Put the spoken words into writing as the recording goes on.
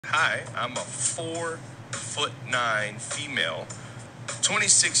hi, I'm a 4'9" female,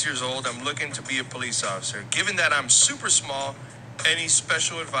 26 years old. I'm looking to be a police officer. Given that I'm super small, any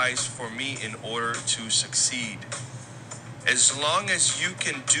special advice for me in order to succeed? As long as you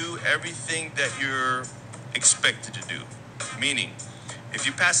can do everything that you're expected to do. Meaning, if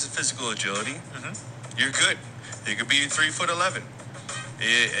you pass the physical agility, you're good. You could be 3'11".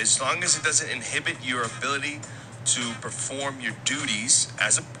 As long as it doesn't inhibit your ability to perform your duties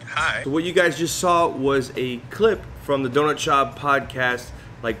as a high. So what you guys just saw was a clip from the Donutshop Podcast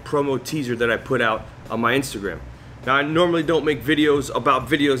promo teaser that I put out on my Instagram. Now, I normally don't make videos about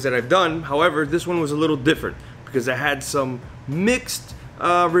videos that I've done. However, this one was a little different because I had some mixed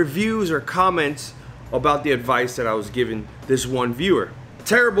reviews or comments about the advice that I was giving this one viewer.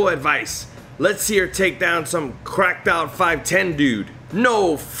 Terrible advice. Let's see her take down some cracked out 5'10" dude.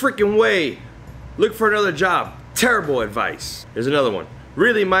 No freaking way. Look for another job. Terrible advice. Here's another one.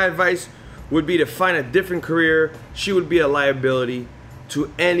 Really, my advice would be to find a different career. She would be a liability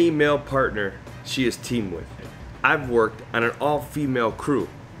to any male partner she is teamed with. I've worked on an all-female crew,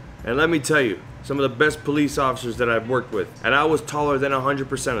 and let me tell you, some of the best police officers that I've worked with, and I was taller than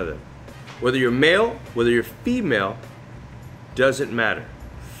 100% of them. Whether you're male, whether you're female, doesn't matter.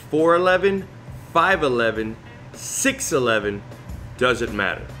 4'11", 5'11", 6'11", doesn't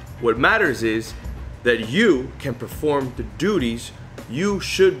matter. What matters is that you can perform the duties you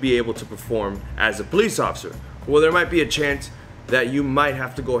should be able to perform as a police officer. Well, there might be a chance that you might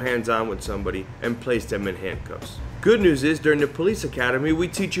have to go hands-on with somebody and place them in handcuffs. Good news is, during the police academy, we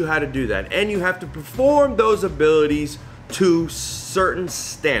teach you how to do that, and you have to perform those abilities to certain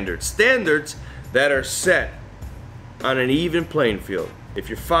standards. Standards that are set on an even playing field. If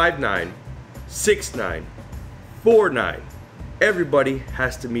you're 5'9", 6'9", 4'9", everybody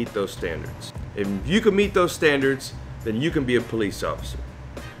has to meet those standards. If you can meet those standards, then you can be a police officer.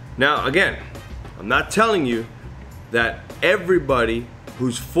 Now, again, I'm not telling you that everybody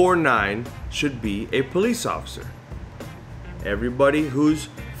who's 4'9" should be a police officer. Everybody who's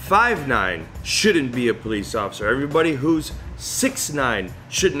 5'9" shouldn't be a police officer. Everybody who's 6'9"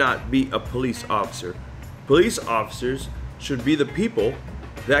 should not be a police officer. Police officers should be the people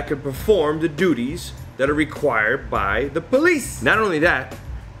that can perform the duties that are required by the police. Not only that,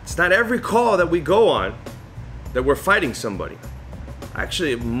 it's not every call that we go on that we're fighting somebody.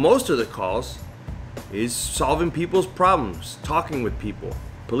 Actually, most of the calls is solving people's problems, talking with people.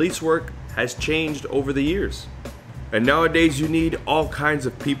 Police work has changed over the years. And nowadays you need all kinds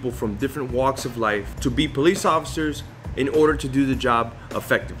of people from different walks of life to be police officers in order to do the job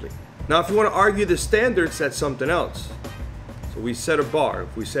effectively. Now, if you want to argue the standards, that's something else. So we set a bar.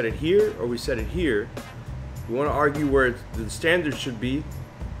 If we set it here or we set it here, we want to argue where the standards should be.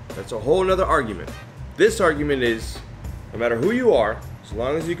 That's a whole nother argument. This argument is, no matter who you are, as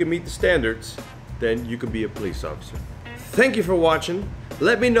long as you can meet the standards, then you can be a police officer. Thank you for watching.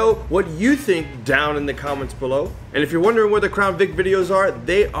 Let me know what you think down in the comments below. And if you're wondering where the Crown Vic videos are,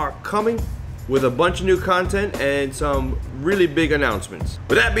 they are coming with a bunch of new content and some really big announcements.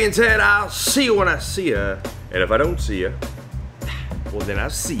 With that being said, I'll see you when I see ya. And if I don't see ya, well then I'll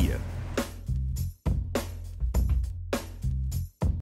see ya.